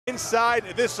inside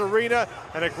this arena,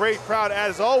 and a great crowd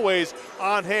as always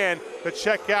on hand to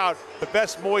check out the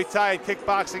best Muay Thai and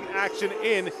kickboxing action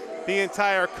in the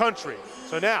entire country.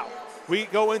 So now we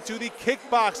go into the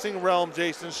kickboxing realm,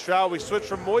 Jason Stroud. We switch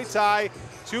from Muay Thai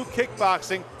to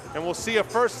kickboxing, and we'll see a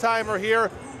first-timer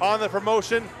here on the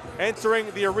promotion entering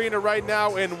the arena right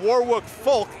now in Warwick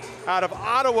Fulke out of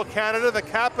Ottawa, Canada, the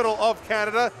capital of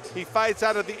Canada. He fights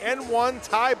out of the N1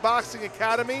 Thai Boxing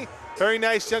Academy. Very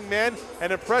nice young man,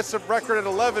 an impressive record at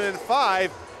 11-5.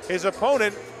 His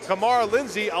opponent, Kemar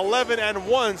Lindsay,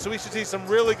 11-1. So we should see some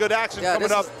really good action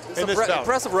coming up in this bout.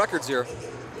 Impressive records here.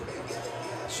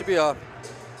 Should be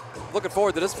looking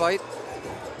forward to this fight.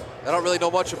 I don't really know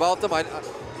much about them. I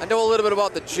know a little bit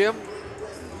about the gym.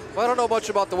 I don't know much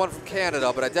about the one from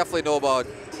Canada, but I definitely know about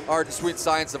Art and Sweet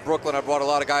Science in Brooklyn. I brought a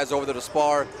lot of guys over there to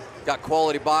spar. Got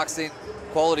quality boxing,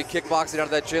 quality kickboxing out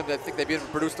of that gym. I think they've even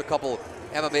produced a couple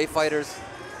MMA fighters.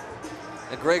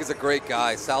 And Greg is a great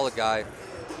guy, solid guy.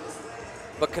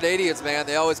 But Canadians, man,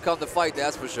 they always come to fight,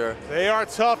 that's for sure. They are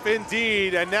tough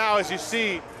indeed. And now, as you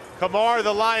see, Kemar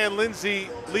the Lion Lindsay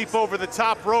leap over the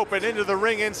top rope and into the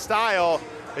ring in style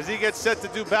as he gets set to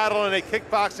do battle in a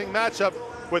kickboxing matchup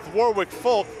with Warwick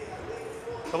Fulke.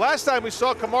 The last time we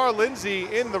saw Kemar Lindsay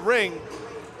in the ring,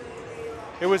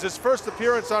 it was his first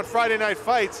appearance on Friday Night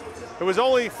Fights. It was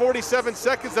only 47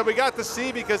 seconds that we got to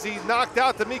see because he knocked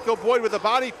out D'Amico Boyd with a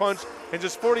body punch in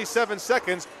just 47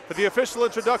 seconds. For the official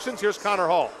introductions, here's Connor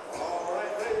Hall.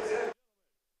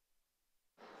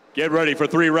 Get ready for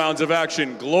 3 rounds of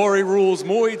action. Glory rules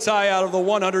Muay Thai out of the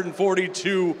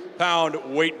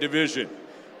 142-pound weight division.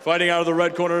 Fighting out of the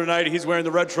red corner tonight, he's wearing the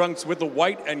red trunks with the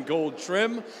white and gold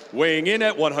trim, weighing in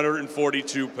at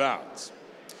 142 pounds.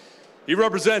 He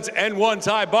represents N1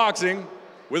 Thai Boxing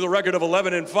with a record of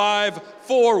 11-5,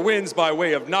 4 wins by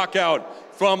way of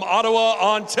knockout. From Ottawa,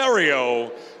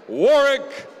 Ontario,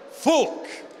 Warwick Fulke.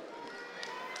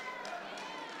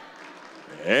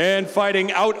 And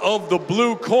fighting out of the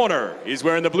blue corner, he's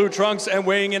wearing the blue trunks and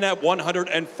weighing in at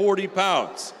 140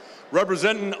 pounds.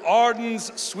 Representing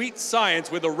Arden's Sweet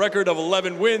Science with a record of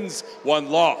 11 wins, 1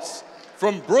 loss.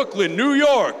 From Brooklyn, New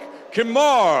York,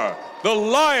 Kemar the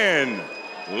Lion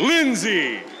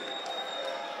Lindsay.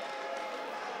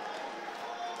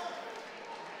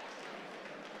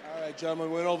 All right, gentlemen,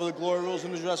 we went over the glory rules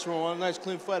in the dressing room. Want a nice,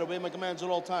 clean fight. Obey my commands at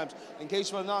all times. In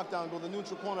case of a knockdown, go to the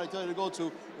neutral corner I tell you to go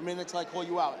to. Remain until I call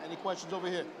you out. Any questions over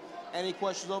here? Any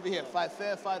questions over here? Fight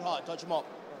fair, fight hard. Touch them up.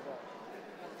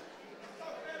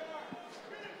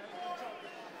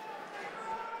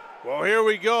 Well, here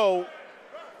we go.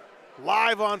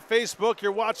 Live on Facebook,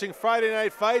 you're watching Friday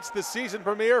Night Fights, the season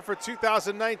premiere for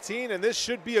 2019, and this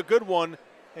should be a good one.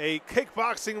 A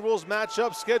kickboxing rules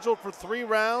matchup scheduled for 3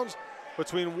 rounds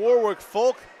between Warwick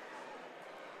Fulke,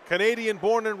 Canadian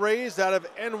born and raised out of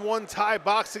N1 Thai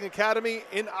Boxing Academy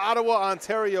in Ottawa,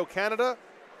 Ontario, Canada.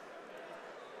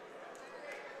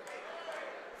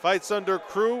 Fights under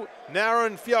crew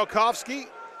Naren Fialkovsky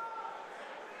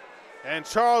and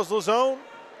Charles Lazone.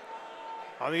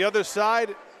 On the other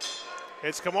side,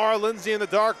 it's Kemar Lindsay in the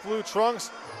dark blue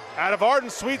trunks out of Arden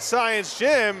Sweet Science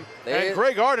Gym. And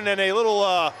Greg Arden in a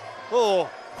little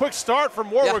quick start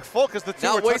from Warwick Fulke as the two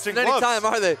are touching gloves. Not wasting any time,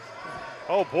 are they?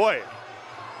 Oh, boy.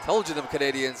 Told you them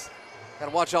Canadians.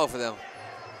 Gotta watch out for them.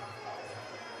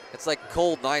 It's like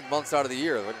cold 9 months out of the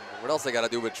year. What else they gotta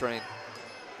do but train?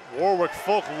 Warwick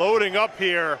Fulke loading up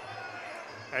here.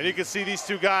 And you can see these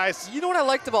two guys. You know what I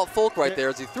liked about Fulke right there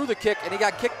is he threw the kick and he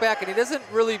got kicked back and he doesn't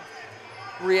really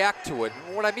react to it.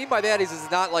 What I mean by that is he's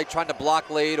not like trying to block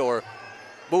late or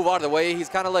move out of the way. He's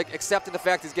kind of like accepting the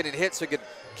fact he's getting hit so he can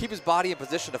keep his body in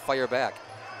position to fire back.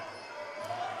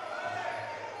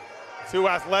 2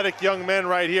 athletic young men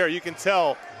right here. You can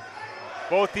tell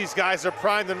both these guys are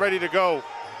primed and ready to go.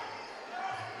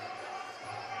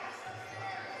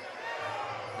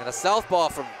 And a southpaw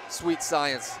from Sweet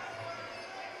Science.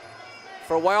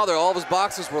 For a while there, all of his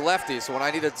boxers were lefties, so when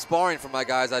I needed sparring from my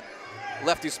guys,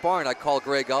 lefty sparring, I'd call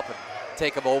Greg up and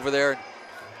take him over there. And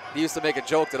he used to make a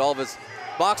joke that all of his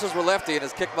boxers were lefty and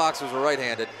his kickboxers were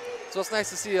right-handed. So it's nice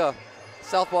to see a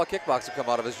southpaw kickboxer come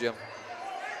out of his gym.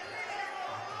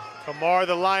 Kemar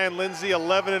the Lion Lindsay,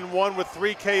 11-1 with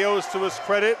 3 KOs to his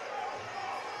credit.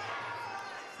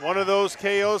 One of those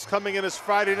KOs coming in his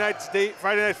Friday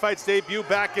Night Fights debut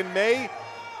back in May.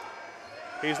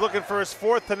 He's looking for his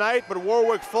 4th tonight, but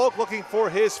Warwick Fulke looking for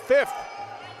his 5th.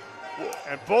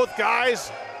 And both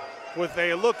guys with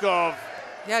a look of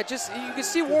you can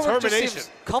see Warwick just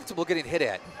seems comfortable getting hit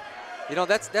at. You know,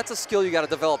 that's a skill you got to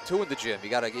develop too in the gym.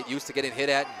 You got to get used to getting hit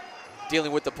at, and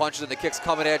dealing with the punches and the kicks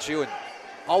coming at you, and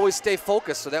always stay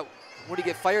focused so that when you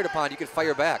get fired upon, you can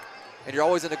fire back. and you're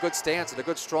always in a good stance, and a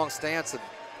good strong stance, and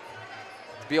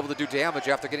to be able to do damage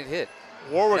after getting hit.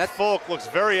 Warwick Fulke looks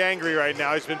very angry right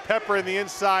now. He's been peppering the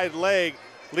inside lead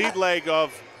leg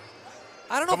of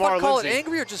I don't know Kemar if I'd call Lindsay. it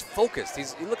angry or just focused.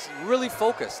 He looks really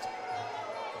focused.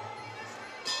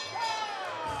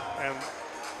 And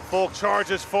Fulke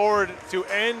charges forward to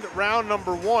end round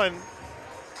number 1.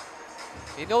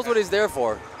 He knows what he's there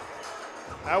for.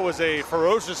 That was a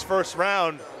ferocious first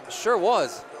round. Sure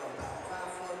was.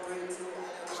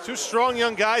 There's two strong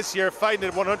young guys here fighting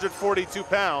at 142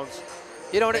 pounds.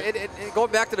 You know,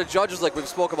 going back to the judges like we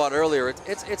spoke about earlier,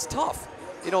 it's tough.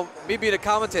 You know, me being a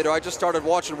commentator, I just started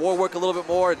watching Warwick a little bit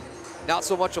more and not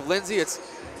so much of Lindsay.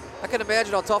 I can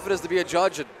imagine how tough it is to be a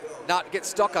judge and not get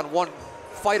stuck on one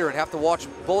fighter and have to watch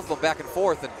both of them back and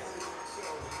forth and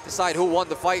decide who won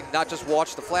the fight and not just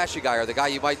watch the flashy guy or the guy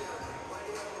you might,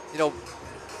 you know,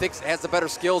 thinks has the better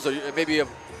skills or maybe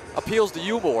appeals to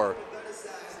you more.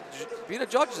 Being a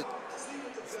judge,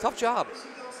 it's a tough job.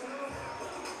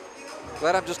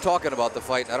 Glad I'm just talking about the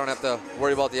fight. I don't have to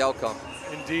worry about the outcome.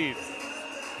 Indeed.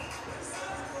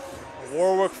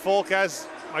 Warwick Fulke, as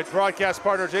my broadcast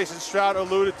partner Jason Stroud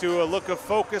alluded to, a look of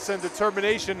focus and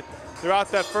determination throughout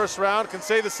that first round. Can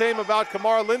say the same about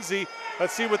Kemar Lindsay.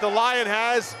 Let's see what the Lion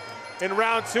has in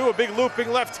round 2. A big looping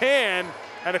left hand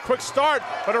and a quick start,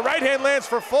 but a right hand lands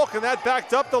for Fulke, and that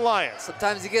backed up the Lion.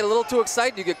 Sometimes you get a little too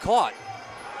excited, you get caught.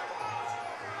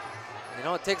 You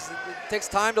know, it takes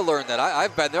time to learn that.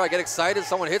 I've been there. I get excited.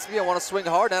 Someone hits me. I want to swing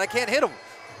hard, and I can't hit them.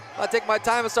 I take my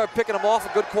time and start picking them off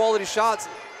with good quality shots.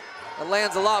 It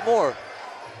lands a lot more.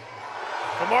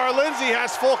 Kemar Lindsay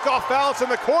has Fulke off balance in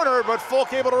the corner, but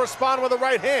Fulke able to respond with a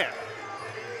right hand.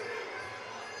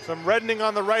 Some reddening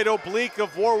on the right oblique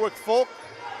of Warwick Fulke,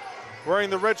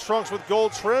 wearing the red trunks with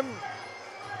gold trim.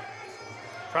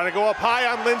 Trying to go up high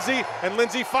on Lindsay, and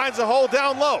Lindsay finds a hole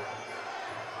down low.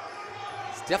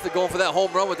 He's definitely going for that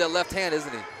home run with that left hand,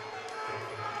 isn't he?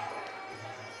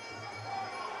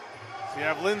 So you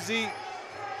have Lindsay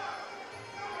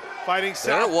fighting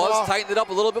southpaw. There it was, tightened it up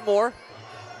a little bit more.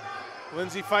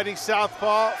 Lindsay fighting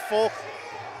southpaw, Fulke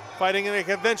fighting in a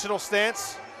conventional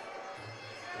stance.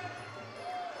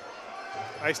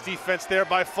 Nice defense there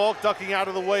by Fulke, ducking out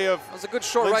of the way of That was a good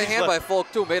short Lindsay's right hand by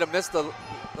Fulke too. Made him miss the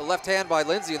left hand by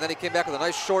Lindsay, and then he came back with a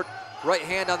nice short right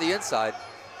hand on the inside.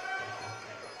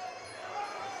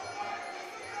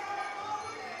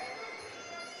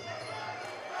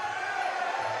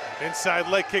 Inside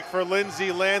leg kick for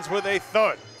Lindsay lands with a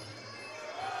thud.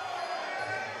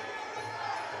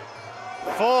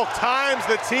 Fulke times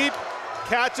the teep,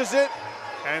 catches it,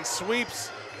 and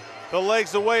sweeps the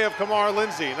legs away of Kemar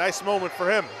Lindsay. Nice moment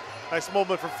for him. Nice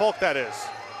moment for Fulke, that is.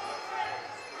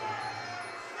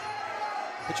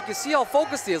 But you can see how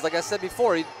focused he is, like I said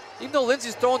before. Even though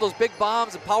Lindsay's throwing those big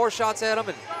bombs and power shots at him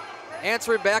and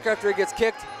answering back after he gets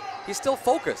kicked, he's still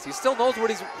focused. He still knows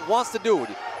what he wants to do.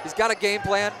 He's got a game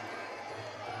plan.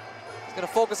 He's going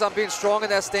to focus on being strong in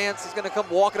that stance. He's going to come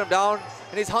walking him down,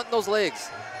 and he's hunting those legs.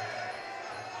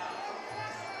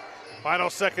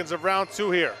 Final seconds of round 2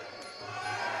 here.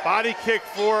 Body kick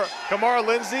for Kemar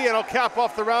Lindsay, and he'll cap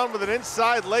off the round with an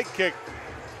inside leg kick.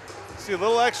 See a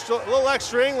little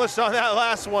extra English on that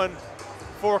last one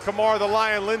for Kemar the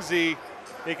Lion Lindsay.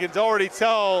 You can already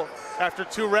tell after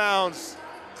 2 rounds,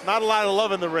 not a lot of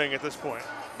love in the ring at this point.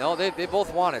 No, they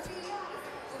both want it.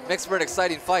 Makes for an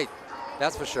exciting fight,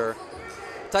 that's for sure.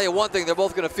 Tell you one thing, they're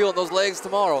both going to feel it in those legs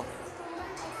tomorrow.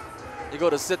 You go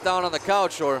to sit down on the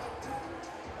couch or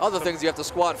other things you have to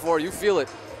squat for, you feel it.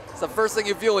 It's the first thing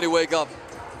you feel when you wake up.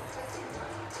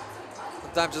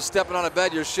 Sometimes just stepping on a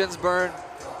bed, your shins burn.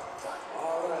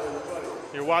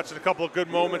 You're watching a couple of good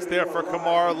moments there for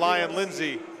Kemar Lion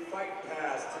Lindsay. Fight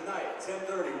Pass tonight,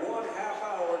 10:30, 1/2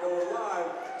 hour, go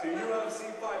live to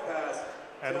UFC Fight Pass.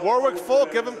 And Warwick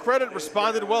Fulke, give him credit,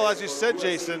 responded well, as you said,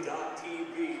 Jason,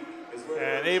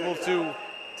 and able to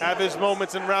have his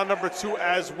moments in round number 2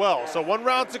 as well. So 1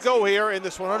 round to go here in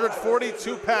this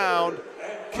 142-pound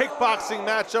kickboxing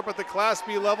matchup at the Class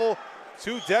B level.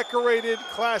 2 decorated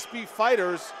Class B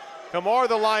fighters. Kemar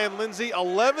the Lion Lindsay,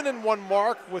 11-1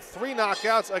 mark with 3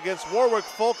 knockouts against Warwick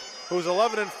Fulke, who's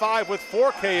 11-5 with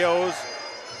 4 KOs.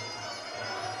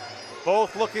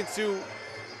 Both looking to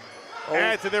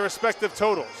add to their respective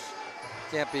totals.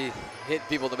 Can't be hitting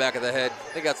people in the back of the head.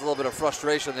 I think that's a little bit of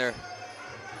frustration there.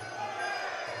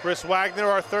 Chris Wagner,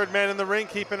 our 3rd man in the ring,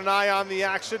 keeping an eye on the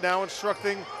action, now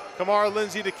instructing Kemar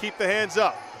Lindsay to keep the hands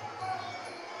up.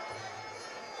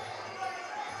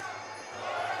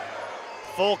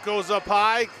 Fulke goes up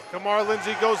high, Kemar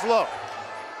Lindsay goes low.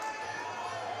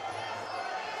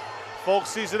 Fulke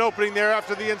sees an opening there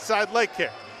after the inside leg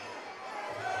kick.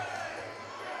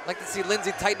 I'd like to see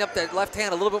Lindsay tighten up that left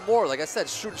hand a little bit more. Like I said,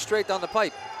 shooting straight down the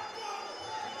pipe.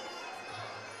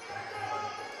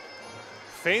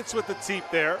 Feints with the teep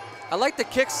there. I like the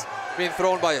kicks being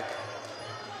thrown by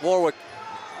Warwick.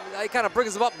 He kind of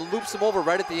brings him up and loops him over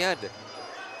right at the end.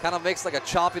 Kind of makes like a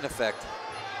chopping effect.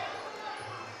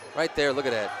 Right there, look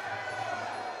at that.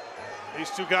 These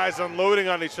two guys unloading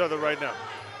on each other right now.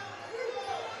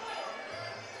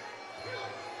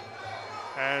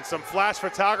 And some flash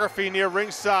photography near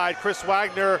ringside. Chris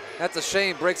Wagner. That's a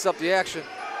shame, breaks up the action.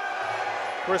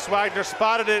 Chris Wagner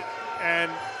spotted it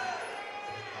and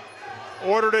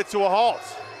ordered it to a halt.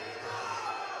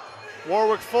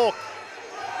 Warwick Fulke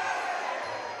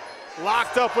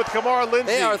locked up with Kemar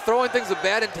Lindsay. They are throwing things with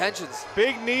bad intentions.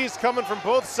 Big knees coming from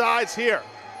both sides here.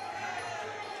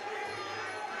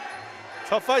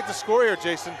 Tough fight to score here,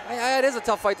 Jason. It is a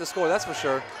tough fight to score, that's for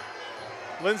sure.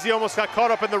 Lindsay almost got caught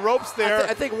up in the ropes there.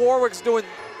 I think Warwick's doing,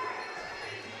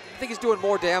 he's doing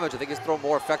more damage. I think he's throwing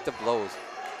more effective blows.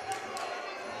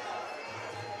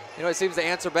 You know, he seems to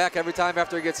answer back every time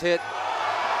after he gets hit.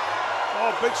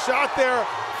 Oh, big shot there.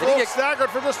 Fulke staggered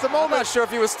for just a moment. I'm not sure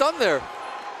if he was stunned there.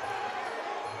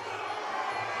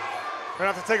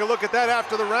 Gonna have to take a look at that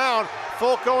after the round.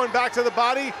 Fulke going back to the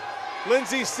body.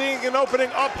 Lindsay seeing an opening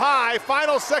up high.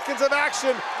 Final seconds of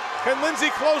action. Can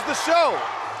Lindsay close the show?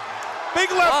 Big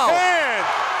left hand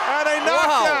and a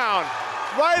knockdown.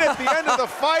 Right at the end of the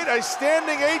fight, a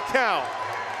standing 8 count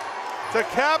to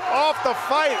cap off the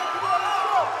fight.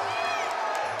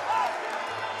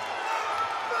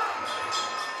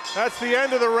 That's the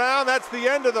end of the round. That's the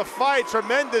end of the fight.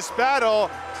 Tremendous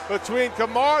battle between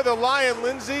Kemar the Lion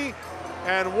Lindsay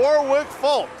and Warwick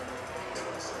Fulke.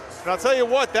 And I'll tell you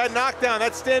what, that knockdown,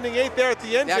 that standing 8 there at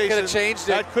the end, Jason, could have changed it.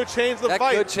 That could change the fight.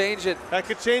 That could change it. That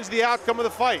could change the outcome of the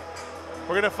fight.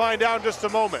 We're going to find out in just a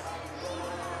moment.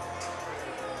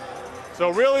 So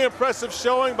really impressive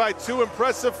showing by two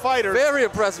impressive fighters. Very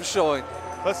impressive showing.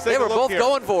 Let's take a look here. They were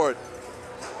both going for it.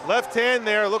 Left hand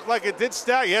there, looked like it did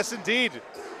stag. Yes, indeed.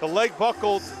 The leg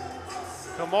buckled.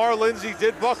 Kemar Lindsay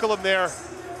did buckle him there.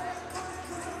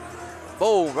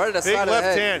 Boom, right at the side of the head. Big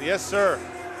left hand, yes, sir.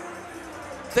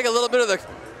 I think a little bit of the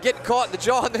getting caught in the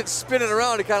jaw and then spinning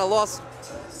around. He kind of lost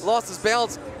his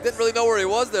balance. Didn't really know where he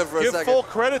was there for a second. Give full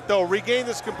credit, though. Regained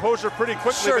his composure pretty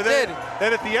quickly. Sure did.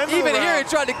 Then at the end of the round, even here, he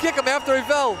tried to kick him after he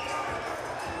fell.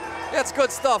 That's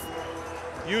good stuff.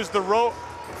 Used the rope.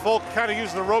 Fulke kind of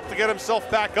used the rope to get himself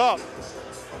back up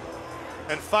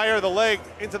and fire the leg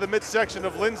into the midsection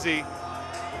of Lindsay.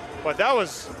 But that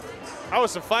was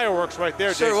some fireworks right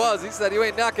there, Sure Jason. was. He said, "You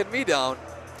ain't knocking me down."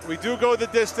 We do go the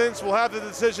distance. We'll have the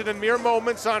decision in mere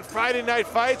moments on Friday Night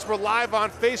Fights. We're live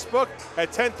on Facebook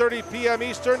at 10:30 p.m.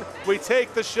 Eastern. We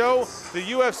take the show, the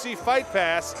UFC Fight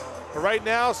Pass. But right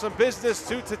now, some business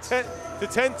to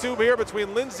tend to here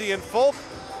between Lindsay and Fulke.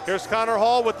 Here's Connor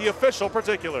Hall with the official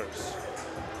particulars.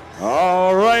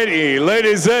 All righty,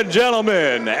 ladies and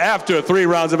gentlemen, after 3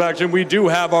 rounds of action, we do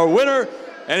have our winner,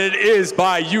 and it is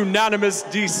by unanimous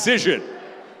decision.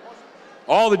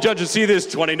 All the judges see this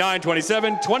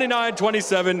 29-27,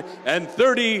 29-27, and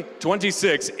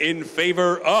 30-26 in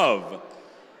favor of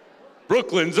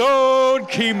Brooklyn's own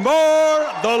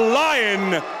Kemar the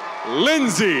Lion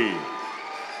Lindsay.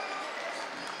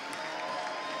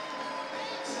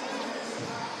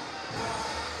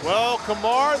 Well,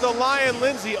 Kemar the Lion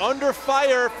Lindsay under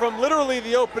fire from literally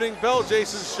the opening bell,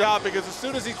 Jason's shot, because as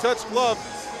soon as he touched glove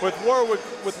with Warwick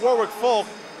Fulke,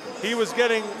 he was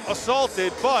getting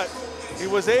assaulted, but he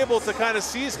was able to kind of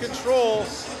seize control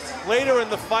later in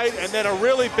the fight, and then a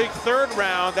really big third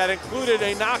round that included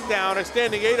a knockdown, a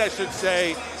standing 8, I should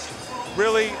say,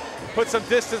 really put some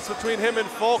distance between him and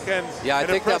Fulke. And yeah, I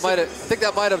think that might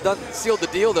have sealed the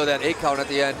deal though, that 8 count at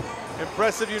the end.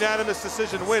 Impressive unanimous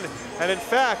decision win, and in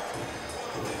fact,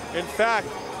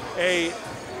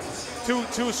 two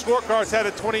scorecards had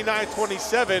a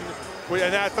 29-27,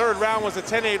 and that third round was a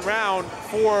 10-8 round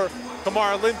for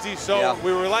Kemar Lindsay. So yeah,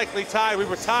 we were likely tied. We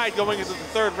were tied going into the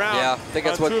third round. Yeah, I think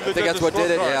that's what did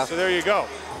it. Yeah. So there you go.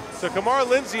 So Kemar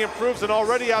Lindsay improves an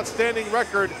already outstanding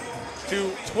record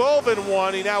to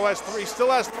 12-1. He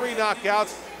still has 3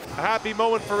 knockouts. A happy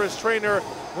moment for his trainer,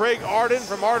 Greg Arden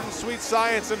from Arden Sweet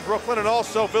Science in Brooklyn, and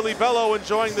also Billy Bello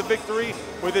enjoying the victory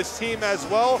with his team as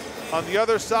well. On the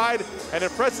other side, an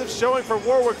impressive showing for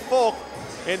Warwick Fulke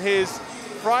in his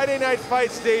Friday Night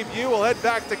Fights debut. We'll head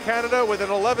back to Canada with an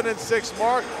 11-6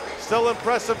 mark. Still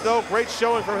impressive though, great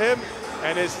showing for him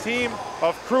and his team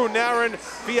of Crew Naren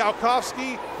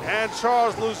Fialkowski and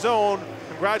Charles Luzon.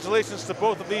 Congratulations to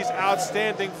both of these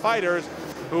outstanding fighters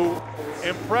who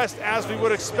impressed as we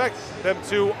would expect them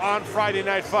to on Friday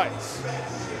Night Fights.